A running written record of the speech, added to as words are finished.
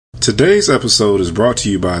Today's episode is brought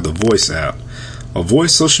to you by the Voice app, a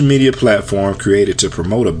voice social media platform created to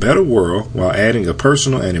promote a better world while adding a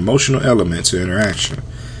personal and emotional element to interaction.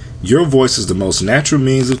 Your voice is the most natural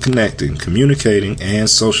means of connecting, communicating, and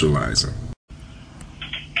socializing.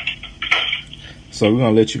 So we're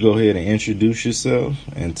going to let you go ahead and introduce yourself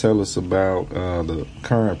and tell us about the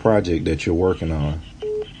current project that you're working on.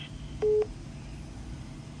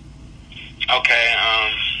 Okay,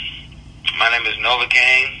 my name is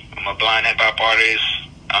Novacain. I'm a blind hip-hop artist.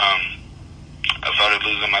 I started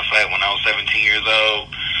losing my sight when I was 17 years old.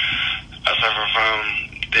 I suffer from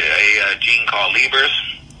a gene called Leber's.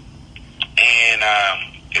 And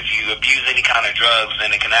if you abuse any kind of drugs,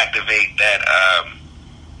 then it can activate that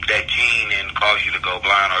gene and cause you to go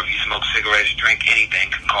blind. Or if you smoke cigarettes, drink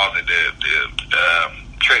anything, can cause it to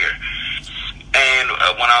trigger. And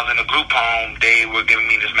when I was in a group home, they were giving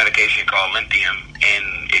me this medication called lithium,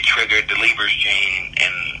 and it triggered the Leber's gene,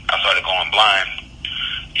 and I started going blind.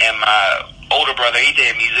 And my older brother, he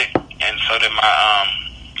did music, and so did my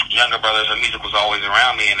younger brother, so music was always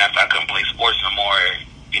around me. And after I couldn't play sports no more,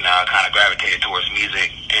 I kind of gravitated towards music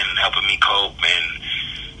and helping me cope. And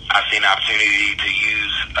I seen the opportunity to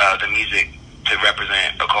use the music to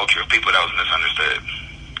represent a culture of people that was misunderstood.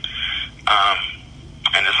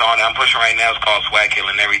 And the song that I'm pushing right now is called Swag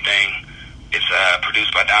Killing Everything. It's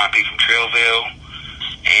produced by Don P from Trillville.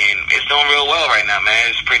 And it's doing real well right now,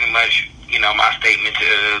 man. It's pretty much, my statement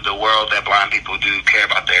to the world that blind people do care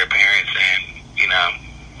about their appearance. And,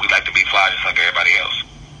 we like to be fly just like everybody else.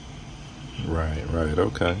 Right.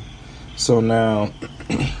 Okay. So now,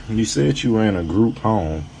 you said you were in a group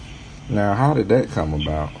home. Now, how did that come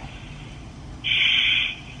about?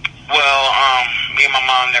 Well, me and my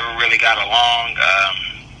mom never really got along.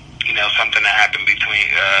 Something that happened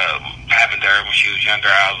happened to her when she was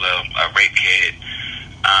younger. I was a rape kid.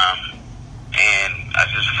 And I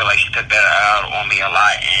just feel like she took that out on me a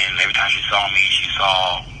lot. And every time she saw me, she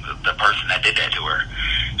saw the person that did that to her.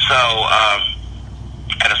 So,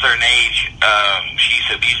 at a certain age, she used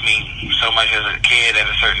to abuse me so much as a kid. At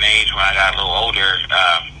a certain age, when I got a little older,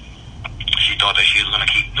 she thought that she was going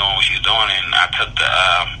to keep doing what she was doing, and I took the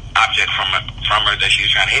object from her that she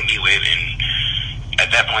was trying to hit me with, and at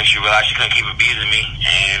that point she realized she couldn't keep abusing me,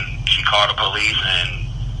 and she called the police and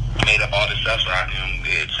made up all this stuff so I can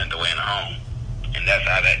get sent away in a home. And that's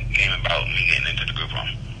how that came about, me getting into the group home.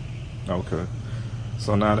 Okay.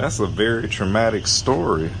 So now that's a very traumatic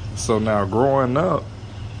story. So now growing up,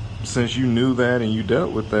 since you knew that and you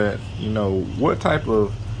dealt with that, what type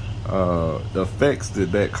of effects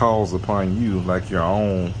did that cause upon you, like your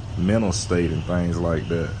own mental state and things like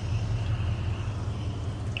that?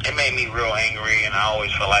 It made me real angry, and I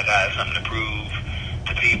always felt like I had something to prove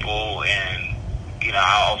to people, and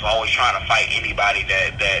I was always trying to fight anybody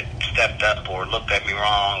that stepped up or looked at me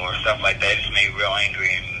wrong or stuff like that. It just made me real angry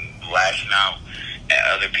and lashing out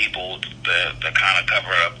at other people to kind of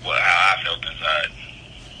cover up how I felt inside.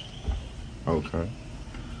 Okay.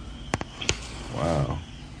 Wow.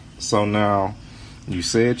 So now, you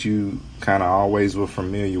said you kind of always were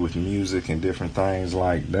familiar with music and different things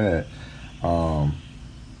like that.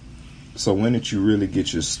 So when did you really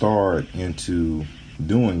get your start into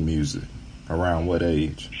doing music? Around what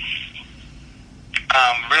age?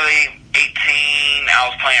 Really, 18, I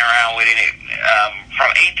was playing around with it.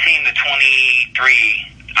 From 18 to 23,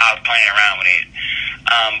 I was playing around with it.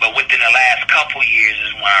 But within the last couple years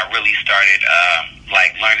is when I really started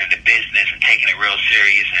learning the business and taking it real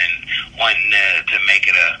serious and wanting to make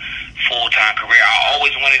it a full-time career. I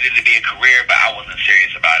always wanted it to be a career, but I wasn't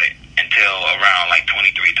serious about it until around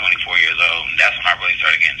 23, 24 years old. And that's when I really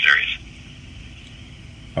started getting serious.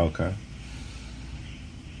 Okay.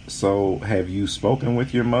 So have you spoken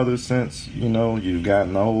with your mother since, you've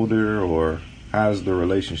gotten older, or how's the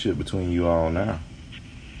relationship between you all now?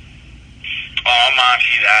 Well, my mom,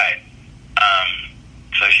 she died.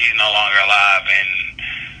 So she's no longer alive, and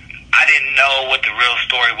I didn't know what the real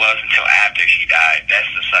story was until after she died.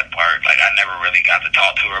 That's the sad part. I never really got to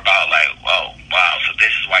talk to her about, wow, so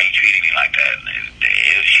this is why you treated me like that.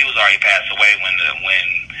 She was already passed away when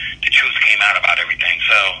the truth came out about everything.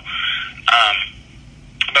 So,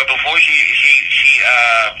 but before she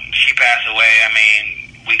passed away,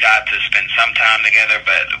 we got to spend some time together,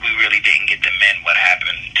 but we really didn't get to mend what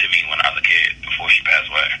happened to me when I was a kid before she passed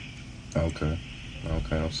away. Okay.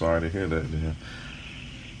 I'm sorry to hear that, then.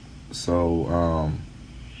 So,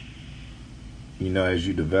 as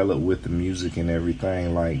you develop with the music and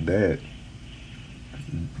everything like that,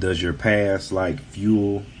 does your past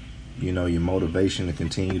fuel, your motivation to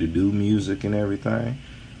continue to do music and everything?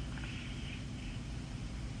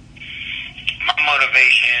 My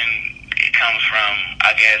motivation, it comes from,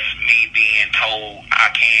 I guess, just me being told I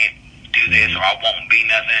can't do this or I won't be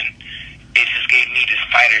nothing. It just gave me this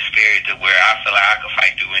fighter spirit to where I feel like I could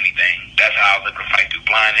fight through anything. That's how I was able to fight through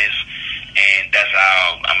blindness, and that's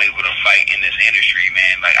how I'm able to fight in this industry,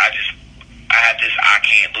 man. Like, I had this I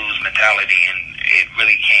can't lose mentality, and it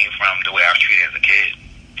really came from the way I was treated as a kid.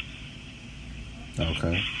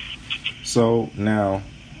 Okay. So now,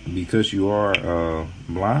 because you are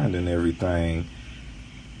blind and everything,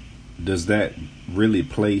 does that really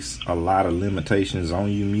place a lot of limitations on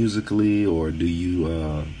you musically, or do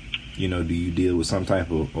you do you deal with some type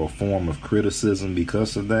of or form of criticism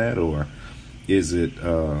because of that, or is it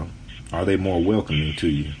are they more welcoming to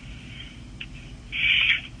you?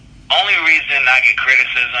 Only reason I get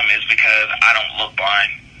criticism is because I don't look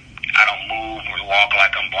blind. I don't move or walk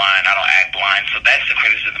like I'm blind. I don't act blind. So that's the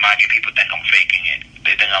criticism I get. People think I'm faking it.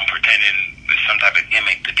 They think I'm pretending there's some type of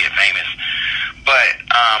gimmick to get famous. But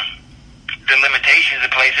the limitations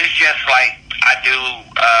in place, it's just like I do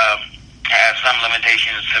have some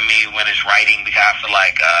limitations to me when it's writing, because I feel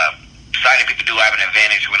like sighted people do have an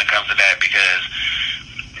advantage when it comes to that, because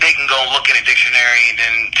they can go look in a dictionary and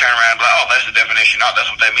then turn around and be like, oh, that's the definition. Oh, that's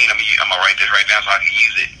what that means. I'm going to write this right down so I can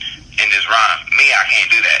use it in this rhyme. Me, I can't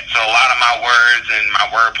do that. So a lot of my words and my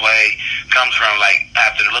wordplay comes from, like, I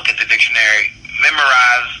have to look at the dictionary,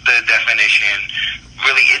 memorize the definition.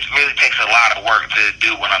 It really takes a lot of work to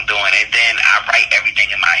do what I'm doing. And then I write everything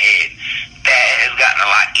in my head. That has gotten a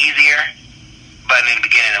lot easier, but in the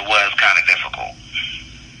beginning it was kind of difficult.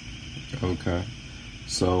 Okay.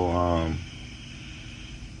 So,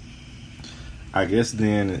 I guess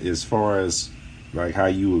then, as far as like how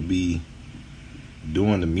you would be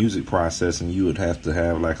doing the music process, and you would have to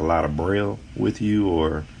have like a lot of braille with you,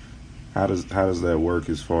 or how does that work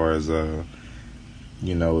as far as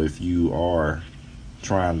if you are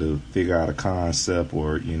trying to figure out a concept,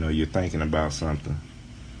 or you're thinking about something?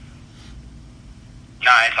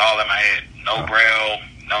 Nah, it's all in my head. No braille,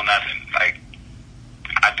 no nothing. Like,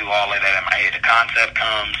 I do all of that in my head. The concept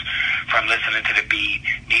comes from listening to the beat,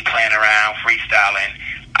 me playing around, freestyling.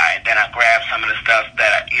 Then I grab some of the stuff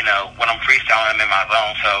that, when I'm freestyling, I'm in my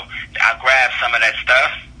zone. So I grab some of that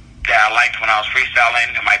stuff that I liked when I was freestyling.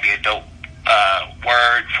 It might be a dope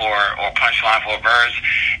word or punchline for a verse.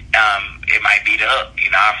 It might be the hook.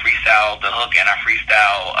 I freestyle the hook and I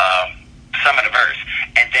freestyle some of the verse.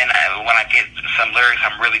 And then when I get some lyrics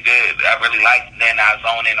I'm really good, I really like, then I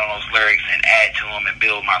zone in on those lyrics and add to them and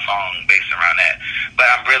build my song based around that. But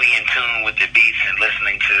I'm really in tune with the beats and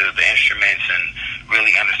listening to the instruments and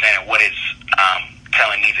really understanding what it's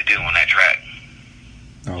telling me to do on that track.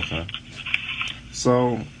 Okay.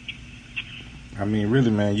 So, I mean,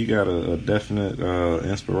 really, man, you got a definite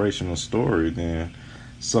inspirational story then.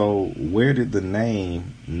 So, where did the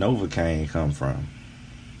name Novacain come from?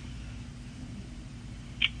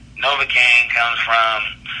 Novacain comes from,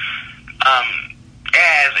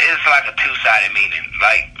 it's like a two-sided meaning.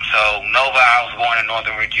 Like, so Nova, I was born in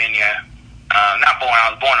Northern Virginia. I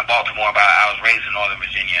was born in Baltimore, but I was raised in Northern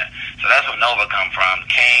Virginia. So that's where Nova come from.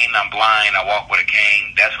 Cane, I'm blind, I walk with a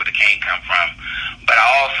cane. That's where the cane come from. But I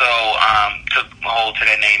also took hold to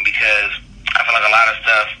that name because I feel like a lot of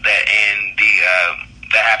stuff that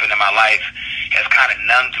that happened in my life has kind of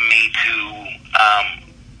numbed me to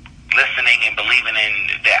listening and believing in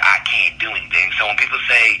that I can't do anything. So when people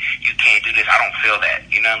say you can't do this, I don't feel that.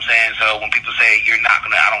 You know what I'm saying? So when people say you're not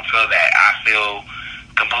gonna, I don't feel that. I feel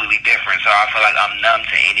completely different. So I feel like I'm numb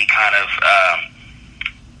to any kind of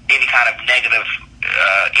negative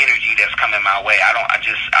energy that's coming my way. I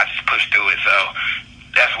just push through it. So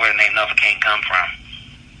that's where the name Novacain come from.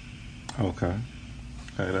 Okay.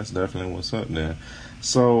 Okay, that's definitely what's up there.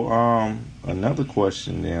 So another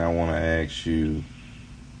question then I want to ask you.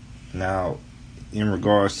 Now, in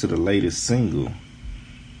regards to the latest single,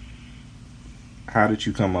 how did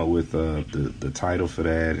you come up with the title for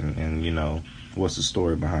that, and what's the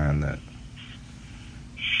story behind that?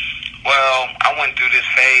 Well, I went through this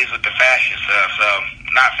phase with the fashion stuff, so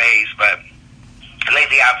not phase, but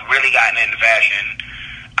lately I've really gotten into fashion.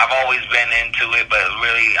 I've always been into it, but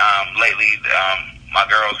really lately my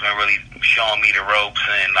girl's been really showing me the ropes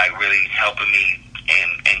and like really helping me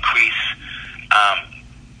increase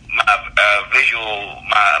my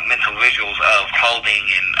mental visuals of clothing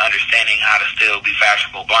and understanding how to still be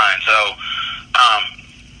fashionable blind. So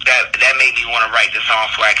that made me want to write the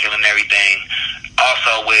song Swag Killing Everything.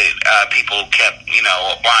 Also with people kept,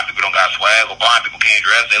 blind people don't got swag, or blind people can't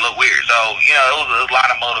dress, they look weird. So, it was a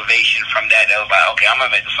lot of motivation from that. That was like, okay, I'm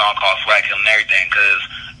going to make a song called Swag Killing Everything, because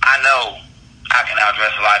I know I can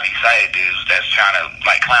outdress a lot of these sighted dudes that's trying to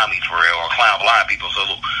like clown me for real, or clown blind people. So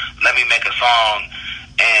let me make a song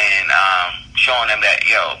and showing them that,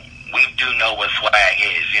 yo, we do know what swag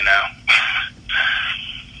is, you know?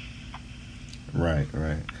 Right,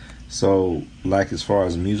 right. So, like, as far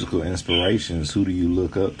as musical inspirations, who do you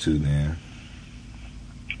look up to then?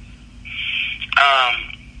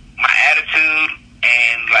 My attitude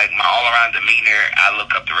and, like, my all-around demeanor, I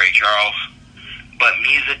look up to Ray Charles. But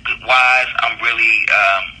music-wise, I'm really,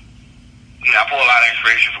 I pull a lot of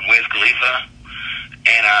inspiration from Wiz Khalifa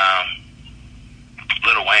and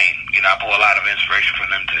Lil Wayne. I pull a lot of inspiration from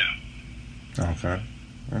them, too. Okay,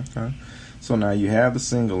 okay. So now you have the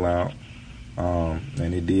single out,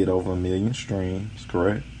 and it did over 1 million streams,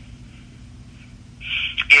 correct?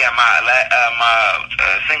 Yeah, my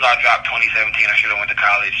single I dropped 2017, I Should Have Went to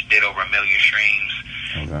College, did over 1 million streams.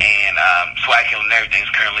 Okay. And Swag Killin' Everything is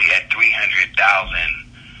currently at 300,000,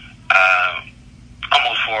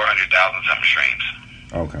 almost 400,000 summer streams.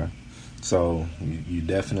 Okay. So you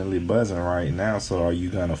definitely buzzing right now. So are you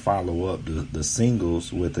going to follow up the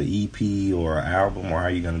singles with an EP or an album, or how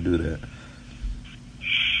are you going to do that?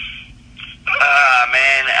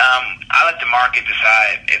 I let the market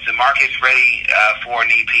decide. If the market's ready for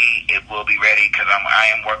an EP, it will be ready, because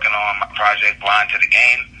I am working on my project Blind to the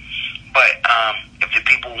Game. But if the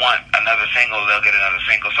people want another single, they'll get another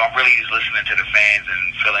single. So I'm really just listening to the fans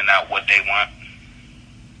and filling out what they want.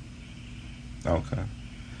 Okay.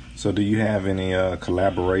 So do you have any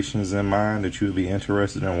collaborations in mind that you would be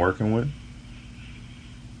interested in working with?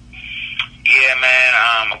 Yeah, man.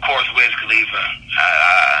 Of course, Wiz Khalifa.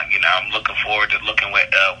 I'm looking forward to working with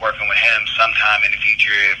him sometime in the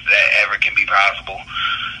future, if that ever can be possible.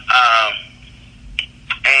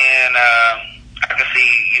 And I can see,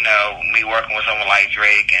 me working with someone like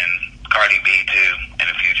Drake and Cardi B too in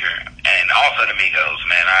the future, and also the Migos.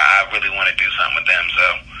 Man, I really want to do something with them.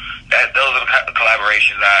 So those are the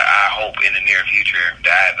collaborations I hope in the near future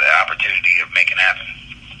that I have the opportunity of making happen.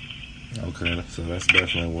 Okay, so that's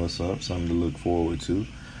definitely what's up. Something to look forward to.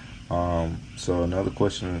 So another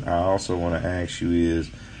question I also want to ask you is,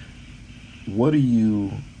 what do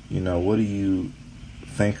you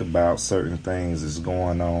think about certain things that's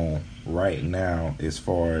going on right now as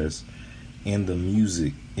far as in the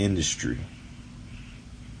music industry?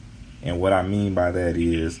 And what I mean by that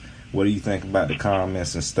is, what do you think about the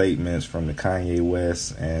comments and statements from the Kanye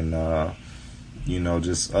West and,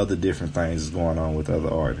 just other different things that's going on with other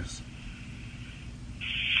artists?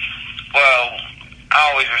 Well,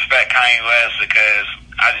 I always respect Kanye West because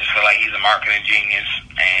I just feel like he's a marketing genius,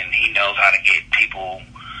 and he knows how to get people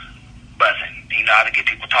buzzing. He knows how to get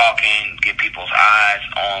people talking, get people's eyes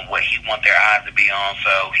on what he wants their eyes to be on.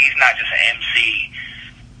 So he's not just an MC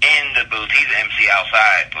in the booth; he's an MC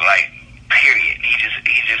outside. Like, period. He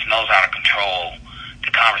just knows how to control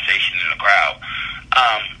the conversation in the crowd.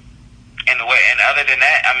 And other than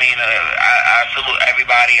that, I salute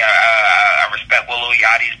everybody. I respect what Lil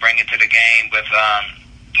Yachty's bringing to the game with,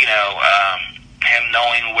 him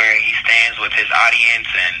knowing where he stands with his audience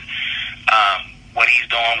and what he's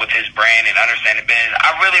doing with his brand and understanding business.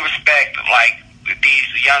 I really respect, like, these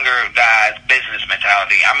younger guys' business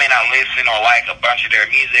mentality. I may not listen or like a bunch of their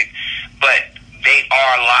music, but they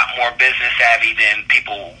are a lot more business savvy than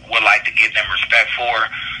people would like to give them respect for.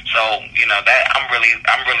 So, that I'm really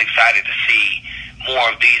excited to see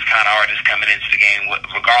more of these kind of artists coming into the game,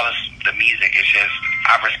 regardless of the music. It's just,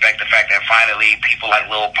 I respect the fact that finally people like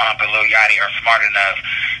Lil Pump and Lil Yachty are smart enough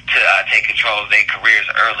to take control of their careers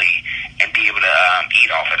early and be able to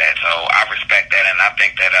eat off of that. So I respect that, and I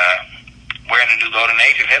think that we're in a new golden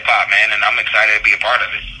age of hip-hop, man, and I'm excited to be a part of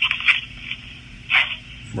it.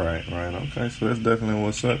 Right. Okay, so that's definitely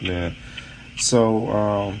what's up then.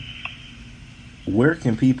 So, where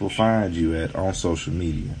can people find you at on social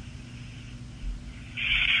media?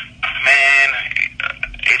 Man,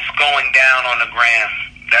 it's going down on the gram.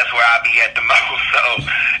 That's where I be at the most. So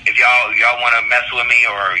if y'all want to mess with me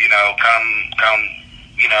or come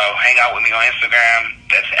hang out with me on Instagram,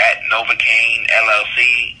 that's at Novacain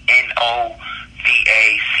LLC, Novacain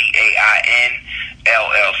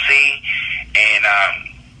LLC, and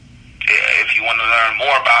if you want to learn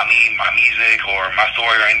more about me, my music, or my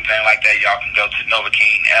story, or anything like that, y'all can go to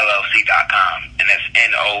NovacainLLC.com, and that's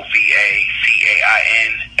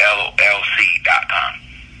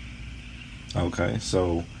NovacainLLC.com. Okay,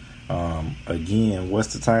 so again,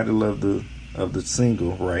 what's the title of the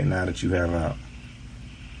single right now that you have out?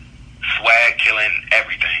 Swag Killin'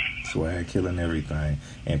 Everything. Swag Killin' Everything,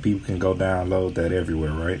 and people can go download that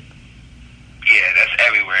everywhere, right? Yeah, that's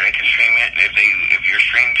everywhere. They can stream it. If you're a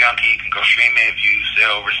stream junkie, you can go stream it. If you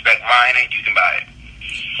still respect buying it, you can buy it.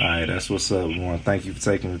 All right, that's what's up. We want to thank you for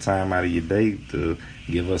taking the time out of your day to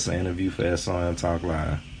give us an interview for SOM Talk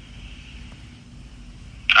Live.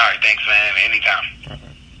 All right, thanks, man. Anytime.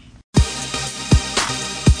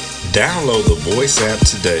 Download the Voice app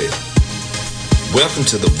today. Welcome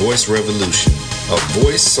to the Voice Revolution, a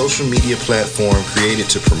voice social media platform created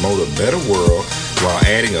to promote a better world while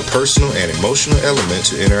adding a personal and emotional element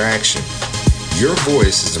to interaction. Your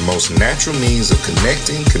voice is the most natural means of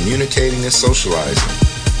connecting, communicating, and socializing.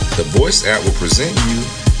 The Voice app will present you,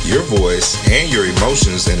 your voice, and your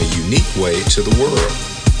emotions in a unique way to the world.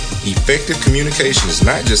 Effective communication is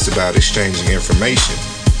not just about exchanging information.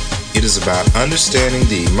 It is about understanding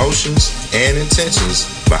the emotions and intentions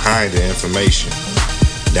behind the information.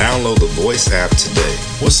 Download the Voice app today.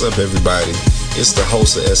 What's up, everybody? It's the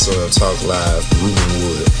host of SOM Talk Live, Ruben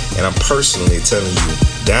Wood, and I'm personally telling you,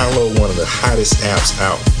 download one of the hottest apps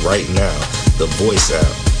out right now, the Voice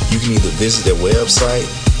app. You can either visit their website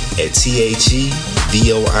at thevoizapp.com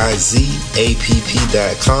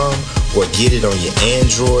or get it on your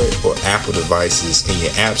Android or Apple devices in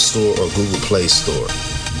your App Store or Google Play Store.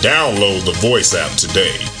 Download the Voice app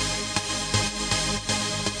today.